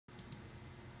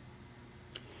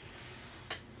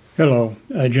Hello,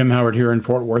 Jim Howard here in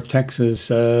Fort Worth, Texas.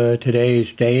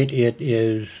 Today's date, it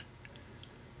is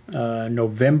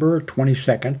November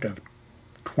 22nd of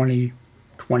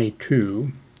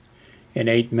 2022. In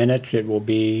 8 minutes it will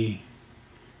be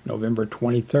November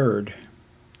 23rd.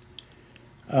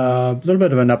 A little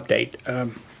bit of an update.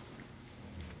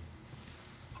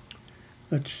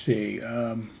 Let's see.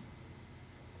 Let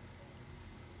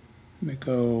me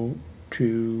go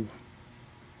to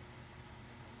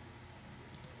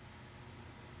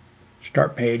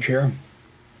start page here.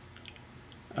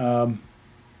 What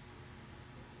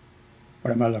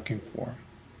am I looking for?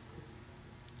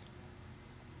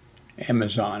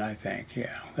 Amazon, I think.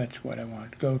 Yeah, that's what I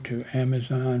want. Go to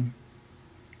Amazon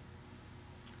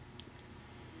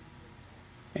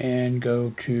and go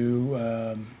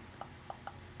to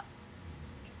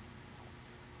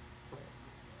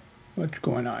what's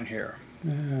going on here?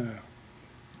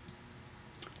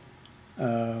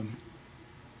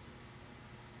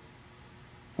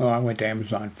 Well, I went to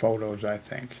Amazon Photos, I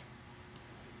think.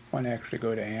 I want to actually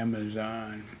go to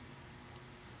Amazon.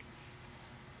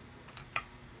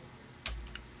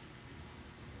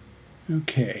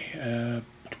 Okay,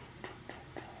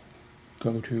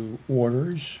 go to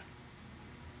Orders.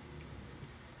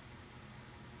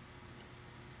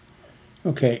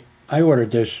 Okay, I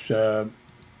ordered this the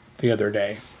other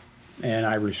day, and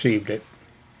I received it.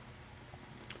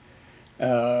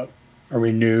 A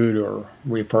renewed or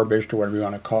refurbished or whatever you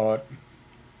want to call it,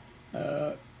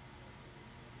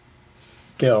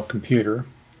 Dell computer,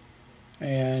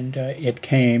 and it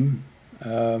came.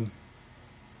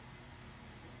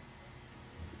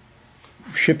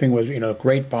 Shipping was, a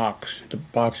great box. The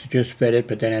box just fitted,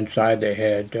 but then inside they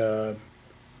had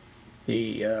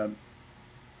the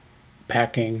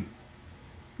packing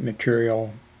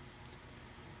material,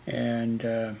 and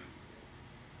I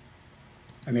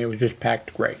mean, it was just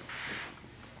packed great.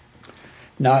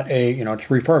 Not a, it's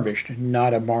refurbished,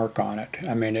 not a mark on it.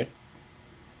 I mean,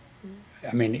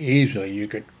 easily you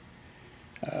could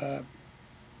say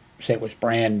it was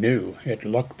brand new. It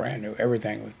looked brand new.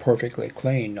 Everything was perfectly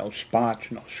clean. No spots,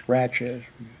 no scratches,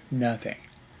 nothing.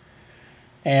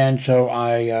 And so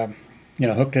I,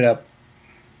 hooked it up,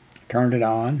 turned it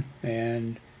on,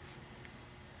 and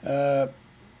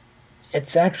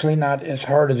it's actually not as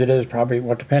hard as it is probably.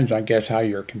 Well, it depends, I guess, how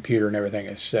your computer and everything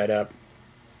is set up.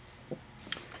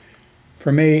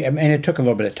 For me, I mean, it took a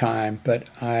little bit of time, but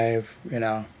I've,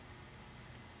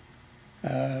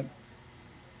 I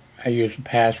use a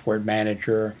password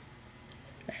manager,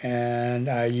 and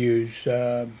I use,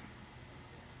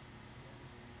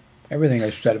 everything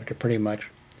is set up to pretty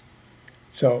much,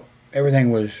 so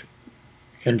everything was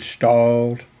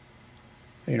installed,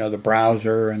 the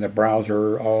browser, and the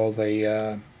browser, all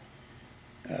the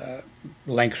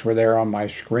links were there on my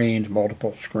screens,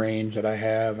 multiple screens that I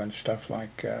have and stuff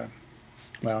like,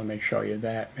 well, let me show you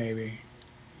that maybe.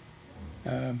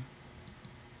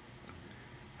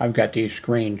 I've got these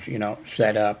screens,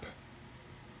 set up.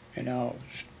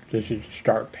 This is the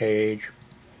start page.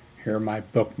 Here are my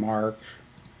bookmarks.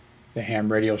 The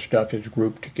ham radio stuff is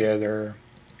grouped together.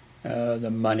 The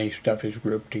money stuff is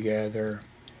grouped together.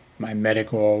 My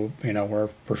medical, where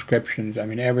prescriptions, I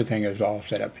mean, everything is all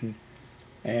set up.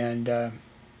 And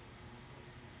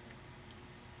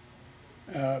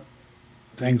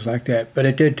things like that. But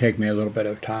it did take me a little bit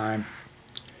of time.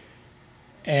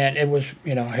 And it was,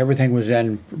 everything was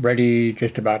then ready,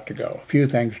 just about to go. A few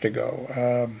things to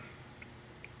go.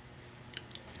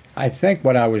 I think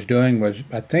what I was doing was,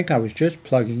 I think I was just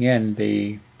plugging in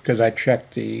because I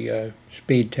checked the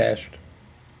speed test.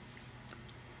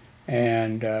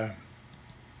 And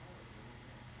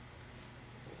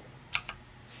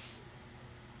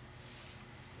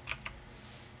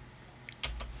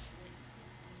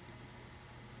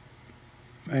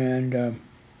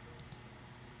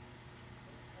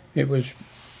it was,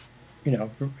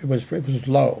 it was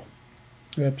low.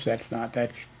 Oops, that's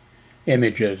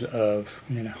images of,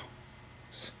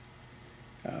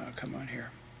 come on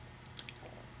here.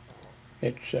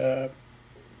 It's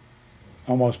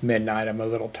almost midnight. I'm a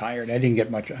little tired. I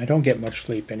don't get much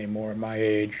sleep anymore at my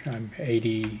age. I'm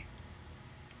 80.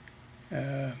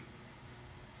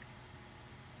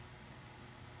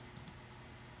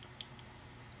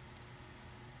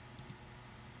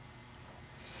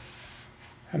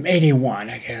 I'm 81,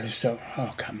 I guess, so,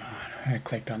 oh, come on. I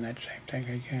clicked on that same thing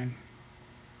again.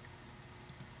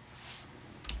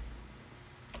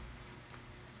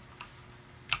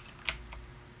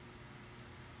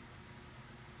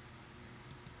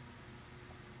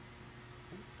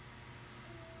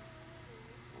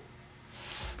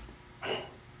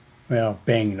 Well,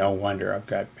 Bing, no wonder. I've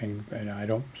got Bing, and I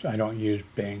don't use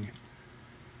Bing.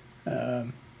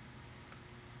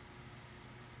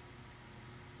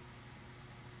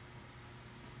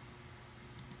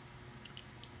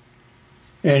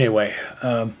 Anyway,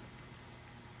 so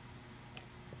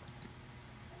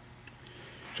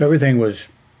everything was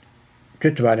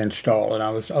just about installed, and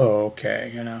I was, oh,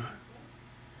 okay, you know,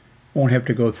 won't have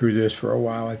to go through this for a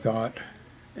while, I thought.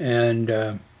 And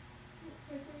I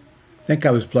think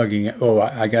I was plugging it. Oh,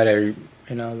 I got a,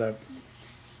 you know,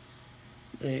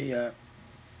 I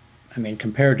mean,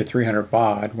 compared to 300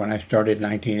 baud when I started in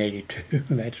 1982,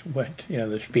 that's what, you know,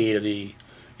 the speed of the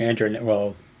internet,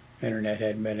 well, internet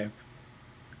hadn't been,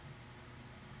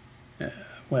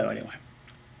 well, anyway.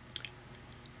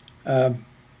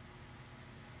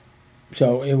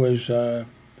 So it was, I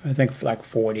think, like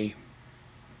 40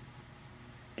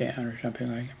 down or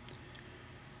something like that.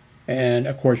 And,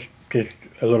 of course, just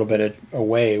a little bit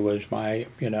away was my,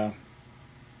 you know,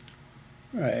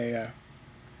 a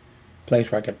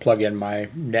place where I could plug in my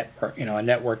network, you know, a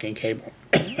networking cable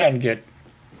and get,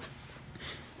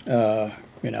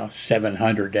 you know,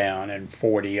 700 down and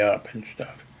 40 up and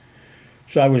stuff.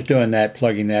 So I was doing that,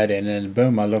 plugging that in, and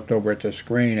boom, I looked over at the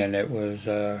screen and it was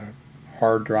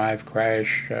hard drive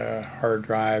crash, hard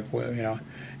drive, you know,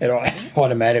 it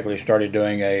automatically started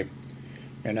doing a,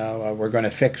 you know, we're going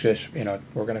to fix this, you know,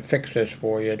 we're going to fix this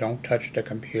for you, don't touch the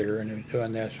computer, and it was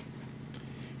doing this.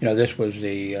 You know, this was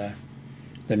the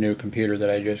new computer that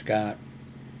I just got,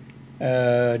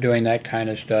 doing that kind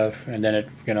of stuff, and then it,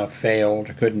 you know,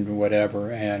 failed, couldn't do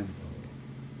whatever, and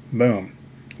boom.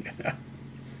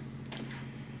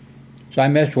 So I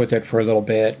messed with it for a little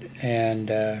bit, and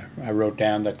I wrote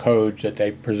down the codes that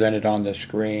they presented on the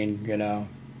screen, you know,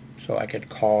 so I could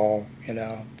call, you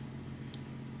know,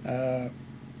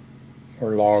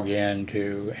 or log in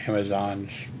to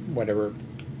Amazon's whatever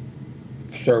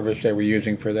service they were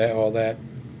using for that, all that.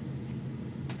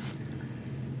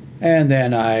 And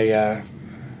then I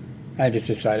just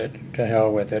decided to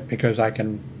hell with it, because I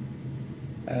can,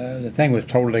 the thing was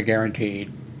totally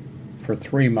guaranteed. For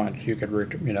 3 months, you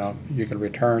could, you know, you could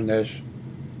return this,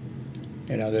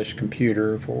 you know, this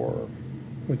computer for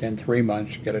within 3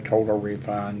 months, get a total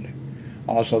refund.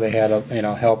 Also, they had a, you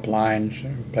know, helplines,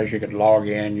 a place you could log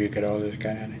in, you could all this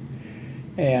kind of.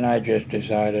 And I just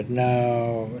decided,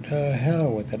 no, to hell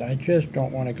with it. I just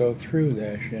don't want to go through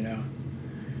this, you know.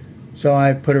 So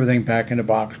I put everything back in the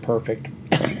box, perfect.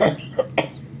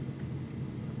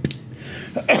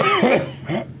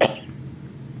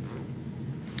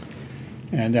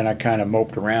 And then I kind of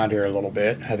moped around here a little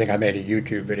bit. I think I made a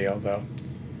YouTube video, though.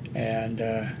 And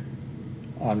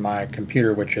on my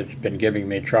computer, which has been giving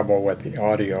me trouble with the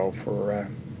audio for a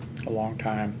long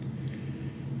time.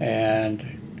 And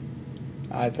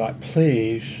I thought,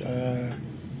 please, you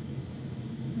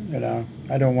know,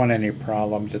 I don't want any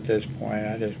problems at this point.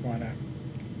 I just want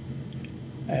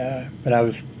to... but I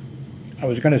was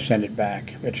going to send it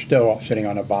back. It's still sitting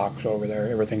on a box over there.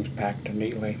 Everything's packed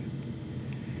neatly.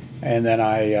 And then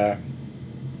I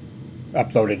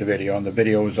uploaded the video, and the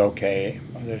video was okay.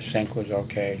 The sync was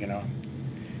okay, you know,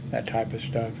 that type of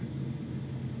stuff.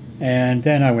 And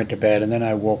then I went to bed, and then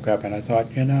I woke up, and I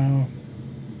thought, you know,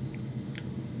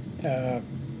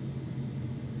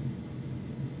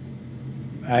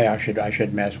 I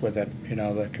should mess with it, you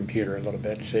know, the computer a little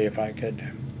bit, see if I could.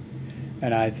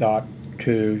 And I thought,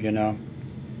 too, you know,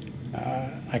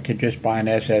 I could just buy an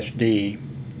SSD.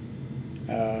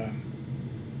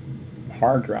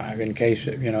 Hard drive in case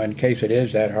it, you know, in case it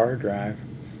is that hard drive,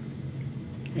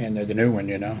 and the new one,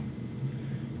 you know.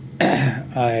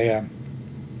 I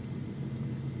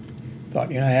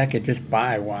thought, you know, I could just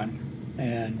buy one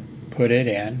and put it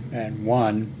in, and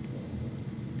one,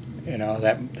 you know,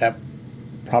 that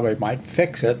probably might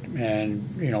fix it, and,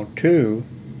 you know, two,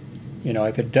 you know,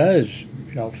 if it does,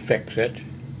 you know, fix it,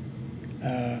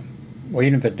 well,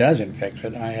 even if it doesn't fix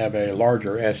it, I have a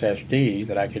larger SSD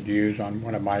that I could use on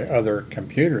one of my other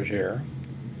computers here.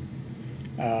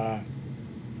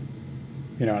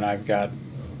 You know, and I've got,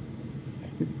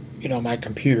 you know, my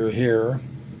computer here,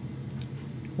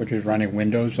 which is running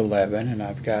Windows 11, and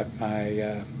I've got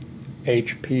my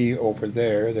HP over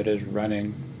there that is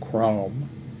running Chrome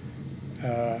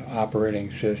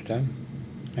operating system,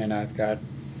 and I've got,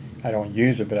 I don't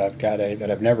use it, but I've got a,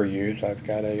 that I've never used, I've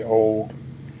got a old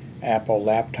Apple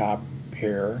laptop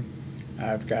here.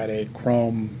 I've got a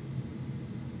Chrome,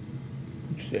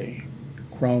 let's see,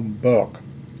 Chromebook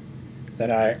that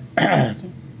I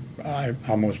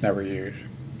almost never use.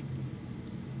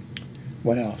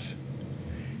 What else?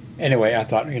 Anyway, I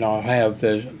thought, you know, I have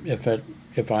this,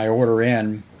 if I order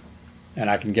in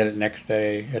and I can get it next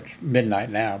day, it's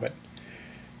midnight now, but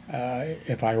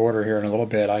if I order here in a little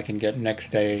bit, I can get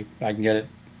next day, I can get it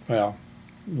well,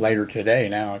 later today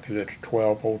now because it's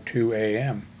 12:02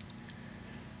 a.m.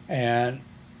 And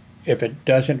if it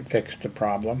doesn't fix the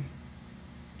problem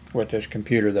with this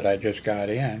computer that I just got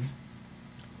in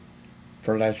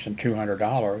for less than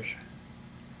 $200,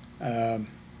 um,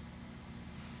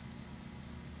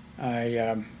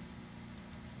 I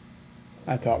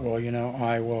thought,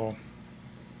 well,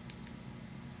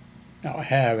 I'll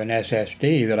have an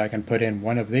SSD that I can put in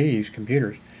one of these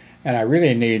computers. And I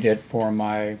really need it for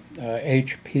my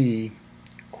HP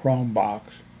Chromebox.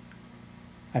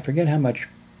 I forget how much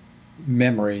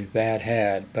memory that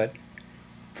had, but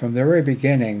from the very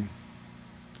beginning,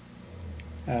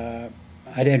 I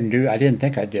didn't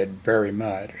think I did very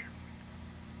much.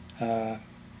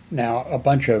 Now, a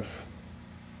bunch of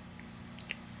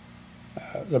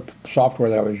the software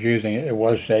that I was using, it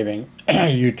was saving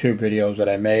YouTube videos that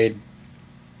I made.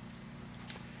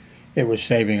 It was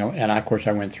saving them, and of course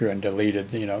I went through and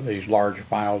deleted, these large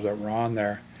files that were on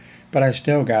there. But I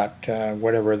still got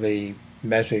whatever the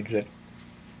message that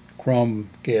Chrome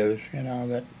gives,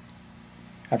 that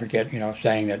I forget,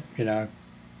 saying that,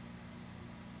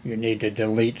 you need to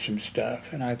delete some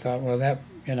stuff. And I thought, well, that,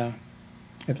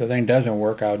 if the thing doesn't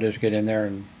work, I'll just get in there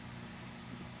and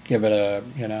give it a,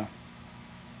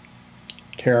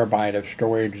 terabyte of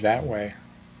storage that way.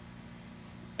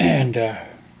 And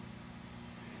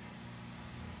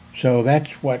so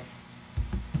that's what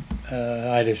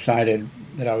I decided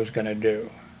that I was going to do.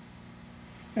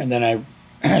 And then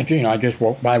I just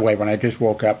woke, by the way, when I just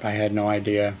woke up, I had no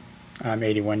idea. I'm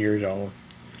 81 years old.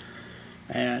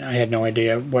 And I had no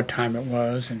idea what time it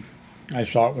was. And I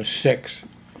saw it was 6.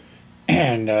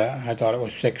 And I thought it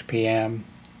was 6 p.m.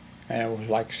 And it was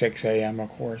like 6 a.m., of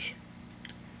course.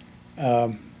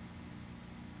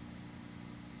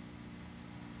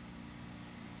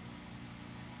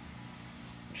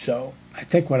 So I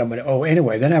think what I'm going to,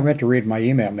 anyway, then I went to read my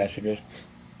email messages.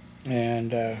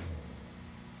 And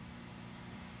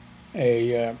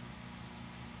a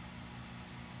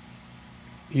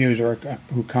user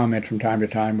who comments from time to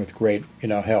time with great,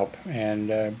 help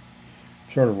and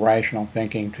sort of rational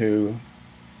thinking too,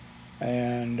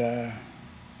 and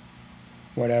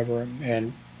whatever.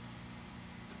 And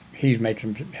he's made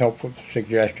some helpful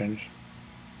suggestions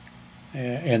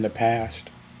in the past,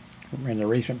 in the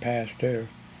recent past too.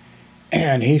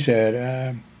 And he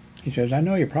said, I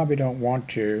know you probably don't want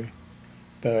to,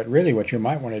 but really what you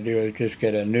might want to do is just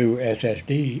get a new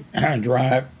SSD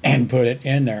drive and put it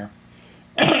in there.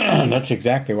 That's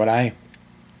exactly what I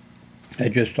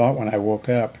just thought when I woke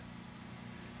up.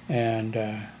 And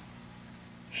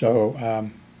so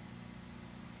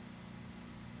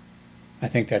I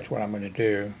think that's what I'm going to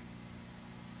do,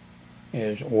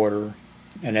 is order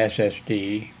an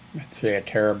SSD, say a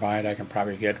terabyte I can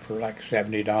probably get for like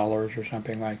 $70 or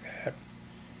something like that,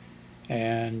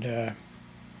 and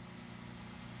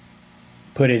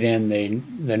put it in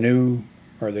the new,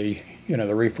 or the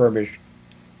the refurbished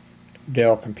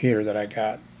Dell computer that I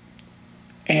got,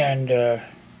 and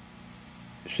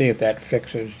see if that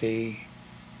fixes the,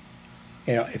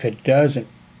 if it doesn't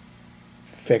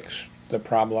fix the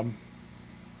problem,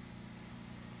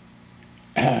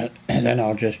 and then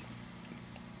I'll just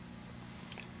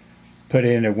put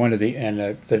it into one of the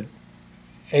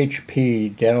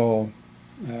HP Dell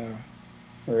or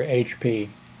HP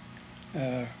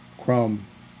Chrome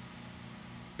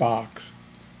box.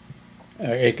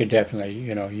 It could definitely,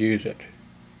 use it.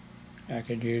 I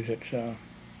could use it,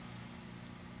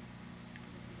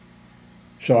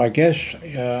 so I guess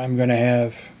I'm going to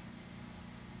have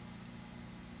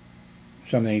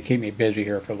something to keep me busy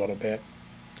here for a little bit.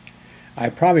 I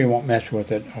probably won't mess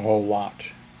with it a whole lot,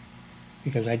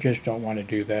 because I just don't want to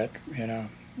do that,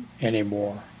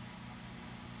 anymore.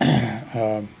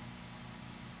 I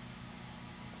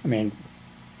mean,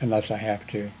 unless I have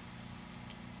to.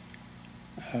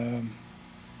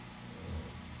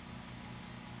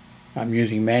 I'm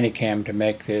using Manicam to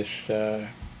make this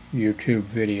YouTube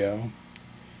video.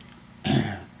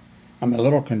 I'm a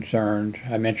little concerned,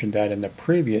 I mentioned that in the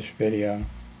previous video,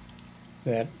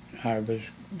 that I was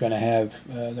going to have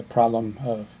the problem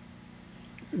of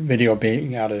video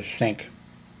being out of sync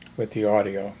with the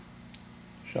audio.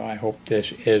 So I hope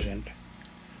this isn't.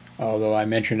 Although I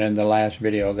mentioned in the last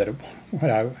video that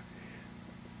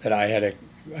I had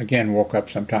again woke up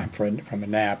sometime from a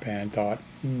nap and thought,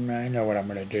 I know what I'm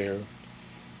going to do.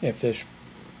 If this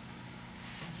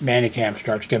Manicam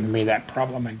starts giving me that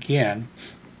problem again,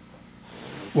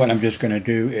 what I'm just going to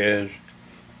do is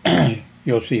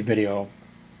you'll see video.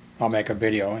 I'll make a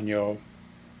video and you'll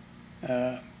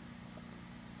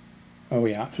oh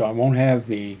yeah, so I won't have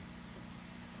the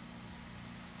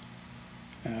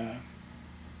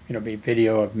be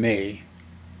video of me,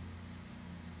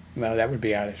 well, that would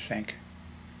be out of sync.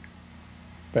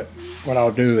 But what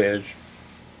I'll do is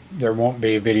there won't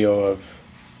be a video of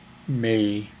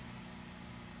me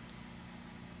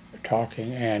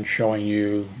talking and showing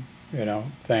you,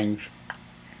 things,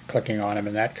 clicking on them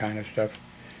and that kind of stuff,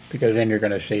 because then you're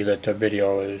going to see that the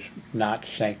video is not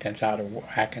synced and it's out of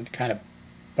whack, and kind of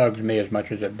bugs me as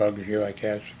much as it bugs you, I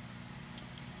guess.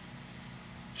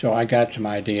 So I got some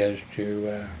ideas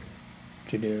to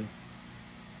do.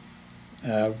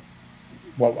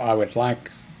 What I would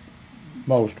like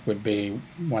most would be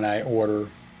when I order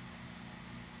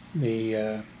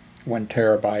the 1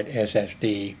 terabyte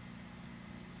SSD,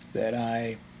 that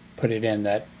I put it in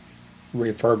that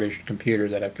refurbished computer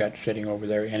that I've got sitting over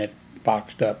there, and it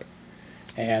boxed up,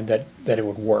 and that it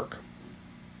would work.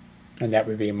 And that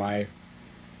would be my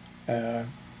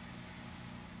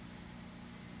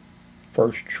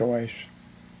first choice.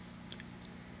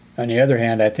 On the other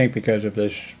hand, I think because of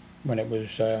this, when it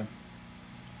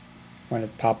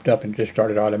popped up and just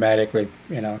started automatically,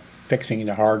 fixing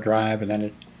the hard drive, and then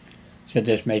it said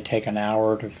this may take an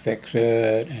hour to fix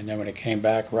it, and then when it came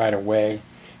back right away,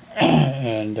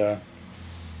 and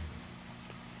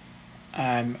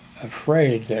I'm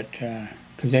afraid that,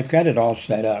 because they've got it all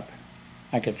set up,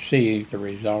 I could see the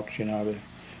results,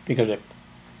 because it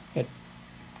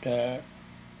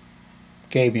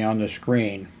gave me on the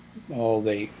screen all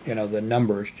the, the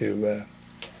numbers to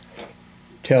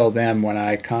tell them when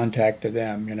I contacted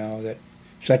them, that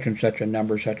such and such a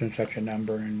number,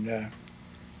 and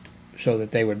so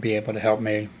that they would be able to help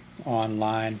me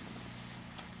online.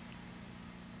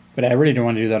 But I really don't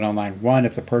want to do that online. One,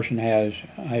 if the person has,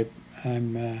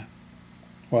 well,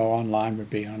 online would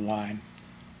be online,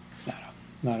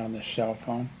 not on the cell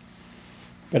phone.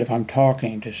 But if I'm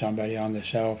talking to somebody on the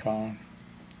cell phone,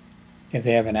 if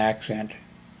they have an accent,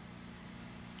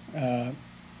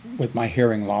 with my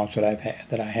hearing loss that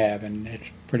I have, and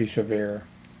it's pretty severe,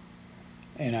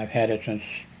 and I've had it since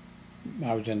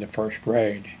I was in the 1st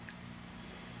grade.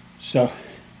 So,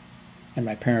 and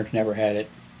my parents never had it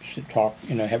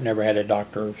have never had a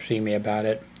doctor see me about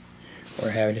it, or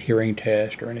had a hearing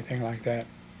test or anything like that.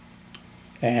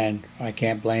 And I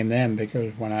can't blame them,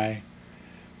 because when I,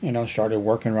 started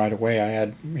working right away, I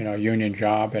had, a union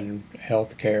job and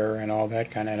health care and all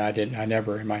that kind of, and I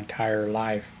never in my entire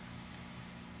life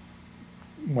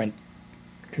went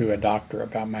to a doctor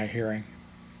about my hearing.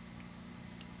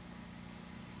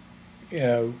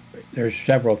 There's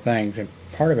several things, and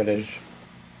part of it is,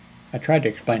 I tried to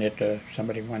explain it to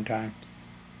somebody one time.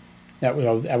 That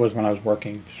was when I was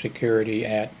working security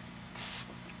at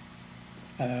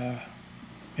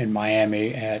in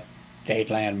Miami at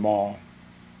Dadeland Mall,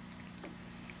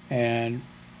 and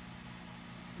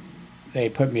they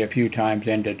put me a few times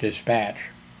into dispatch,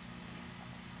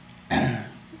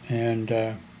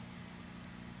 and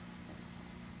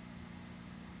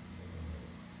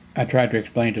I tried to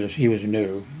explain to this. He was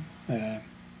new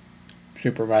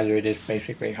supervisor. He just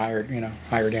basically hired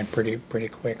in pretty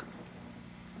quick.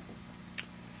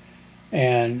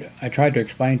 And I tried to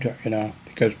explain to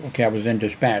because okay, I was in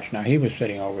dispatch. Now he was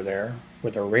sitting over there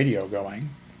with a radio going,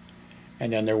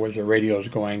 and then there was the radios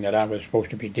going that I was supposed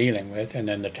to be dealing with, and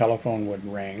then the telephone would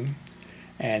ring,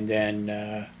 and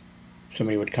then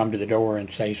somebody would come to the door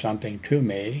and say something to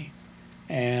me,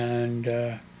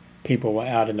 and people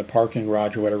out in the parking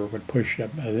garage or whatever would push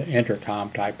the intercom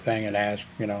type thing and ask,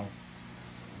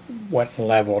 what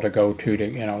level to go to,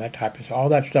 that type of stuff. All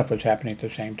that stuff was happening at the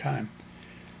same time.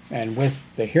 And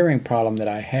with the hearing problem that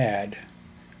I had,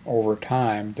 over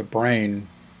time, the brain,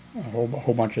 a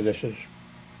whole bunch of this is,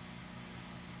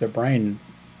 the brain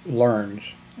learns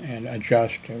and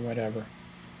adjusts to whatever.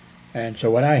 And so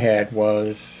what I had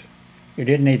was, you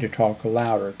didn't need to talk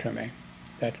louder to me.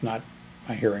 That's not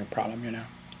my hearing problem,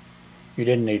 You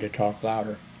didn't need to talk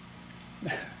louder.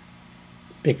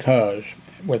 Because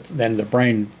then the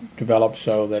brain develops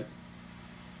so that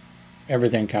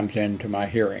everything comes into my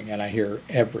hearing, and I hear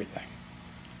everything.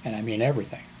 And I mean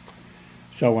everything.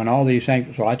 So when all these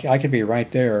things, so I could be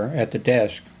right there at the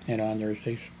desk, and there's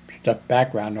these stuff,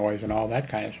 background noise and all that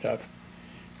kind of stuff.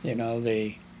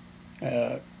 The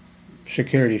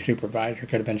security supervisor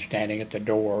could have been standing at the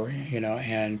door,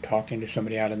 and talking to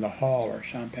somebody out in the hall or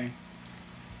something.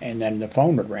 And then the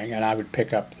phone would ring, and I would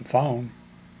pick up the phone,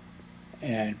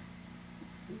 and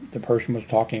the person was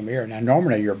talking in my ear. Now,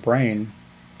 normally your brain,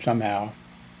 somehow,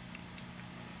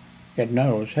 it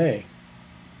knows, hey,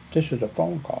 this is a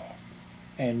phone call.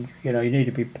 And, you need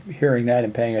to be hearing that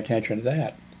and paying attention to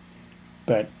that.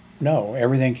 But, no,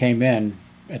 everything came in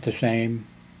at the same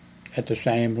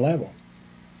level.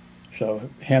 So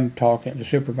him talking, the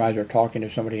supervisor talking to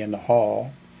somebody in the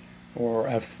hall, or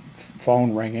a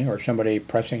phone ringing, or somebody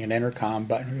pressing an intercom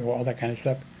button, all that kind of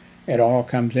stuff, it all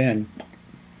comes in.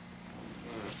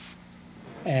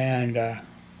 And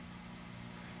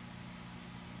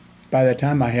by the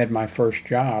time I had my first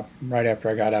job, right after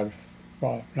I got out of,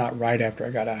 well, not right after I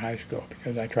got out of high school,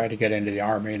 because I tried to get into the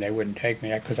Army and they wouldn't take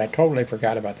me, because I totally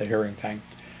forgot about the hearing thing.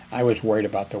 I was worried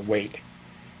about the weight.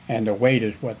 And the weight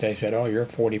is what they said, oh, you're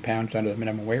 40 pounds under the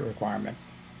minimum weight requirement.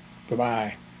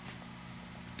 Goodbye.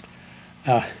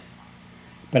 But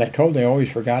I totally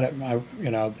always forgot it,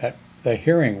 that the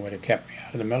hearing would have kept me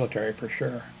out of the military for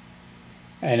sure.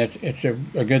 And it's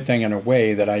a good thing in a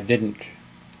way that I didn't,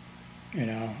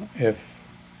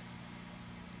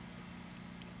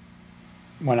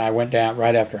 when I went down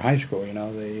right after high school,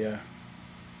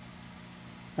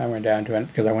 I went down to it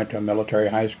because I went to a military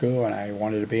high school and I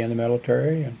wanted to be in the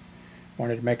military and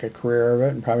wanted to make a career of it,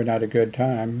 and probably not a good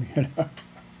time,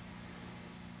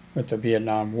 with the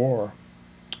Vietnam War.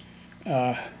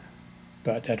 But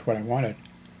that's what I wanted.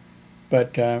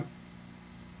 But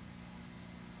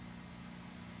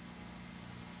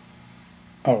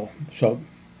so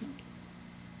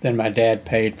then my dad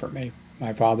paid for me.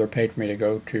 My father paid for me to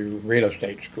go to real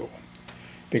estate school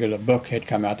because a book had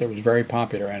come out that was very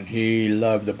popular, and he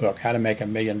loved the book, How to Make $1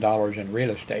 Million in Real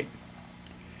Estate.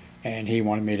 And he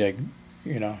wanted me to,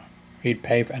 he'd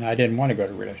pay for, and I didn't want to go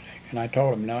to real estate. And I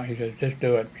told him, no, he says, just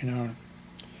do it,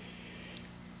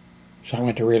 So I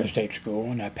went to real estate school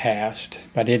and I passed,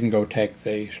 but I didn't go take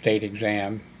the state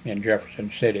exam in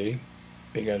Jefferson City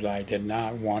because I did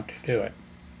not want to do it.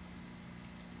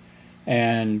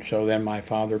 And so then my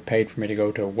father paid for me to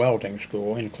go to a welding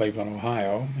school in Cleveland,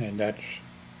 Ohio, and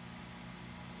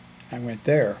I went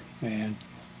there, and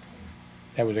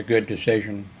that was a good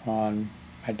decision on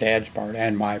my dad's part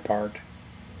and my part,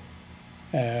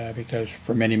 because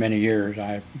for many, many years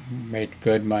I made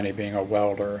good money being a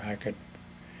welder. I could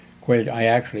quit, I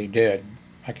actually did.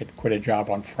 I could quit a job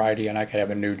on Friday and I could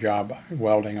have a new job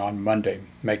welding on Monday,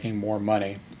 making more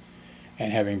money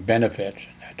and having benefits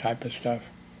and that type of stuff.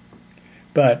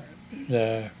 But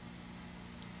the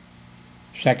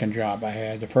second job I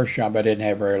had, the first job I didn't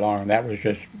have very long, and that was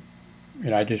just,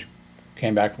 I just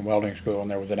came back from welding school and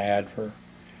there was an ad for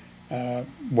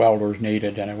welders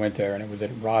needed, and I went there, and it was a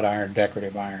wrought iron,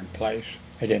 decorative iron place.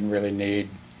 They didn't really need,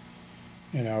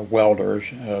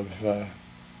 welders of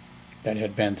that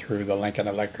had been through the Lincoln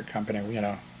Electric Company,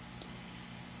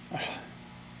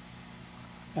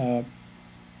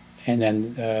 and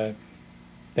then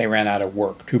they ran out of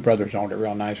work. Two brothers owned it,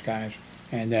 real nice guys.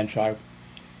 And then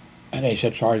and they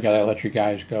said, sorry, gotta let you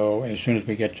guys go. As soon as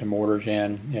we get some orders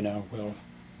in, we'll,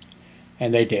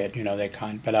 and they did,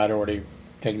 but I'd already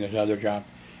taken this other job.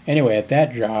 Anyway, at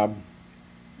that job,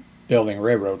 building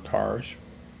railroad cars,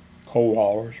 coal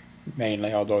haulers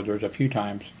mainly, although there was a few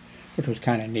times, which was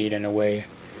kind of neat in a way.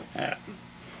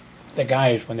 The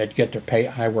guys, when they'd get their pay,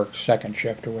 I worked second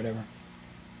shift or whatever,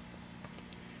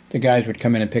 the guys would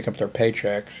come in and pick up their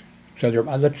paychecks. So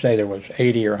let's say there was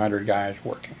 80 or 100 guys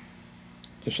working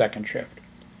the second shift.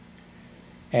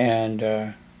 And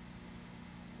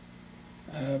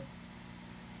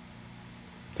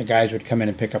the guys would come in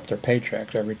and pick up their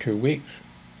paychecks every 2 weeks.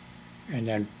 And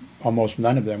then almost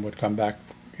none of them would come back,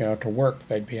 to work.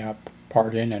 They'd be out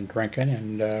partying and drinking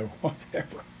and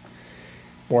whatever.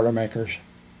 Boilermakers.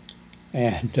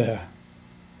 And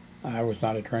I was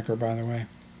not a drinker, by the way.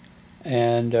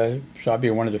 And so I'd be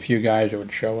one of the few guys that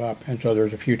would show up. And so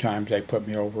there's a few times they put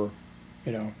me over,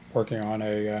 working on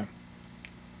a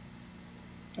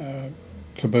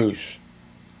caboose,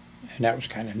 and that was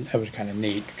kind of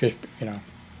neat. Just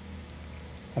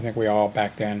I think we all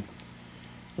back then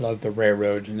loved the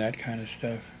railroads and that kind of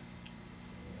stuff.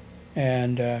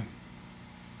 And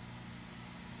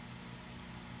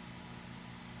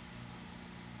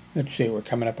let's see, we're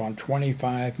coming up on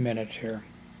 25 minutes here.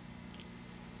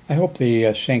 I hope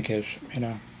the sync is,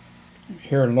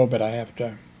 here in a little bit I have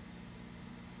to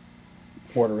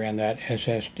order in that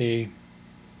SSD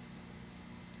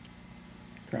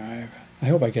drive. I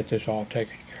hope I get this all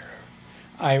taken care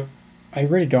of. I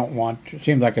really don't want to, it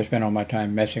seems like I spend all my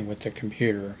time messing with the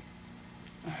computer.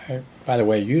 By the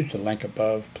way, use the link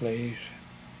above, please.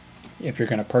 If you're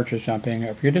going to purchase something,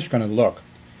 if you're just going to look,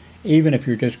 even if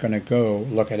you're just going to go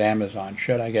look at Amazon,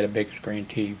 should I get a big screen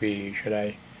TV? Should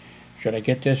I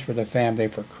get this for the family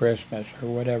for Christmas or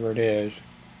whatever it is?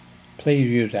 Please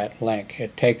use that link.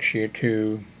 It takes you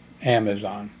to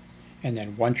Amazon. And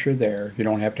then once you're there, you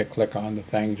don't have to click on the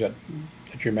things that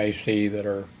you may see that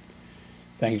are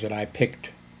things that I picked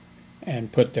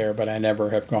and put there, but I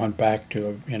never have gone back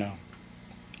to,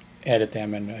 edit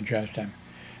them and adjust them.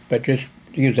 But just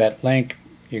use that link.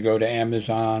 You go to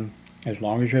Amazon. As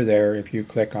long as you're there, if you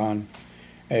click on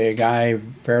a guy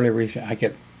fairly recent, I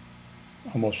get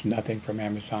almost nothing from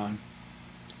Amazon.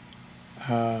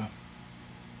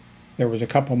 There was a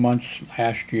couple months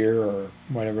last year or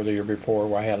whatever the year before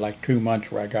where I had like 2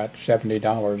 months where I got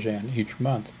 $70 in each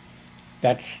month.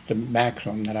 That's the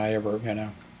maximum that I ever,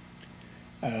 and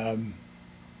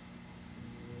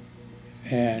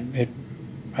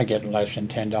I get less than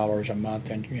 $10 a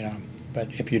month, and but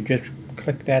if you just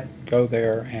click that, go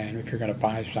there, and if you're going to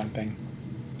buy something,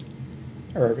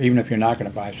 or even if you're not going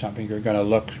to buy something, you're going to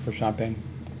look for something,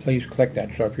 please click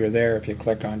that. So if you're there, if you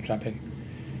click on something,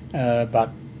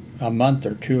 about a month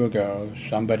or two ago,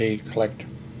 somebody clicked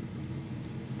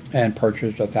and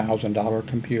purchased a $1,000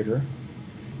 computer,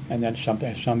 and then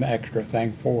some extra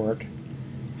thing for it,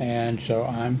 and so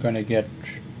I'm going to get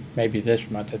maybe this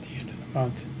month at the end of the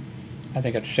month. I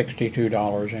think it's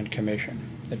 $62 in commission.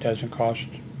 It doesn't cost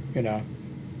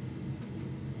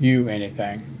you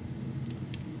anything.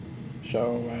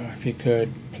 So if you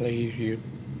could,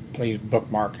 please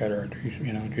bookmark it or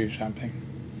do something.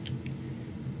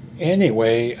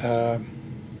 Anyway,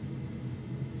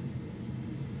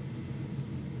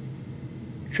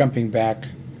 jumping back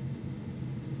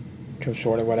to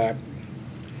sort of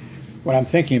what I'm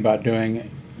thinking about doing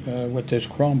with this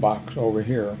Chromebox over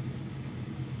here.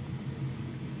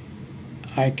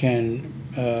 I can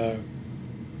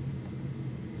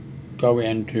go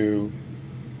into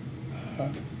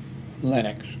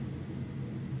Linux.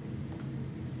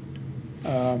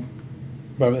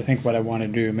 But I think what I want to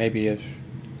do maybe is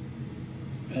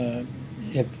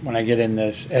if when I get in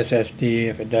this SSD,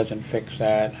 if it doesn't fix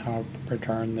that, I'll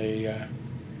return the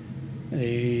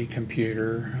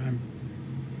computer.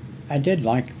 I did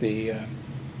like the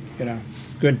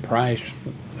good price,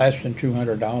 less than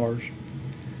 $200,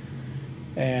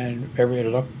 and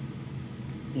it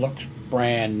looks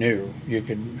brand new. You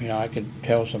could I could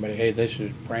tell somebody, hey, this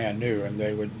is brand new, and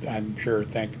they would, I'm sure,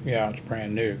 think, yeah, it's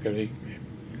brand new, because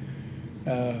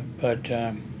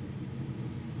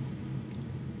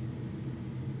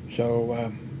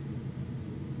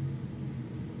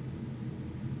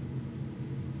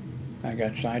I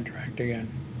got sidetracked again.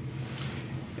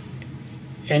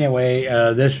 Anyway,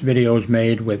 this video is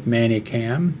made with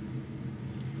Manicam,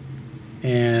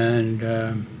 and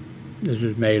this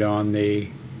is made on the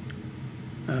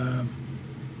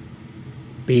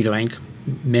B-Link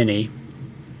Mini.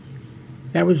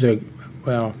 That was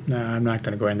well, no, I'm not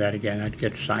going to go into that again. I'd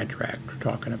get sidetracked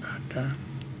talking about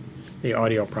the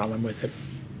audio problem with it.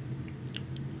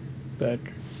 But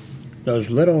those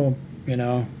little,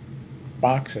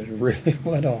 boxes, really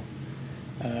little,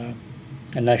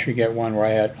 unless you get one where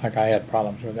I had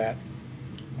problems with the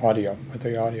audio.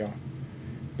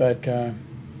 But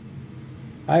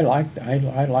I liked,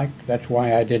 that's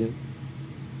why I didn't,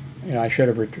 I should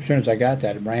have, as soon as I got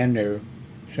that, brand new,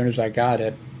 as soon as I got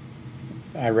it,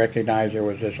 I recognized there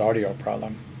was this audio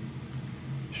problem.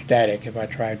 Static if I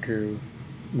tried to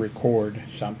record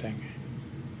something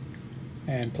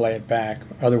and play it back.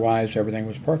 Otherwise, everything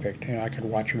was perfect. I could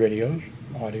watch videos,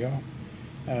 audio,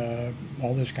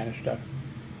 all this kind of stuff.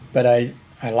 But I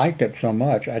liked it so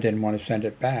much, I didn't want to send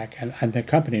it back. And the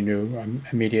company knew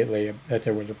immediately that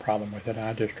there was a problem with it.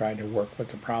 I just tried to work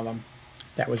with the problem.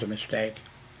 That was a mistake.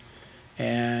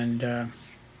 And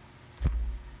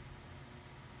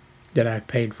that I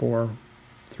paid for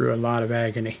through a lot of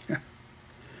agony.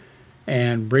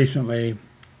 And recently,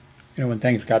 when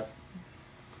things got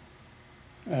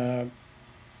then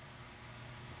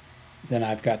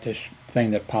I've got this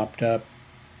thing that popped up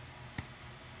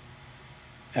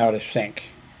out of sync,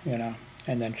 and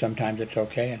then sometimes it's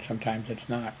okay and sometimes it's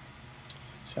not.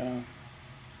 So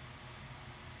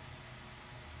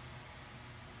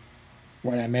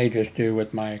what I may just do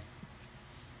with my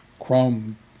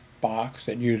Chromebox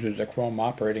that uses the Chrome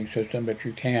operating system, but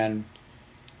you can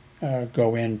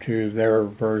go into their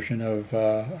version of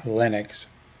Linux.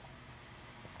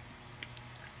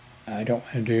 I don't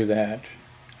want to do that.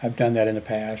 I've done that in the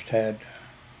past, had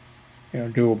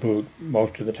dual boot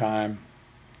most of the time,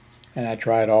 and I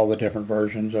tried all the different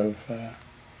versions of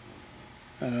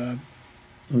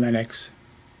Linux.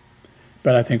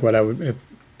 But I think what I would,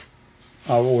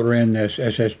 I'll order in this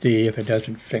SSD if it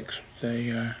doesn't fix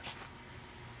the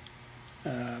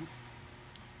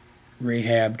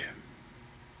rehabbed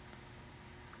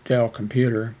Dell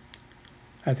computer.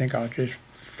 I think I'll just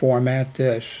format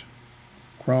this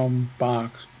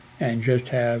Chromebox and just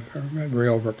have a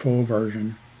real full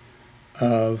version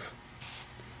of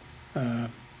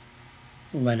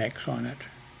Linux on it.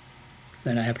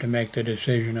 Then I have to make the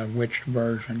decision of which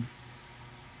version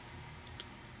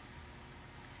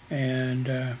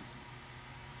And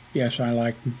yes, I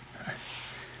like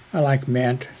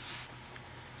Mint,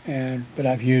 but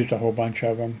I've used a whole bunch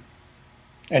of them.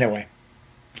 Anyway,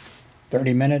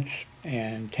 30 minutes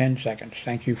and 10 seconds.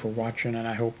 Thank you for watching, and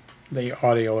I hope the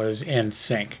audio is in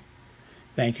sync.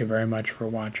 Thank you very much for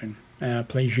watching.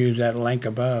 Please use that link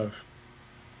above.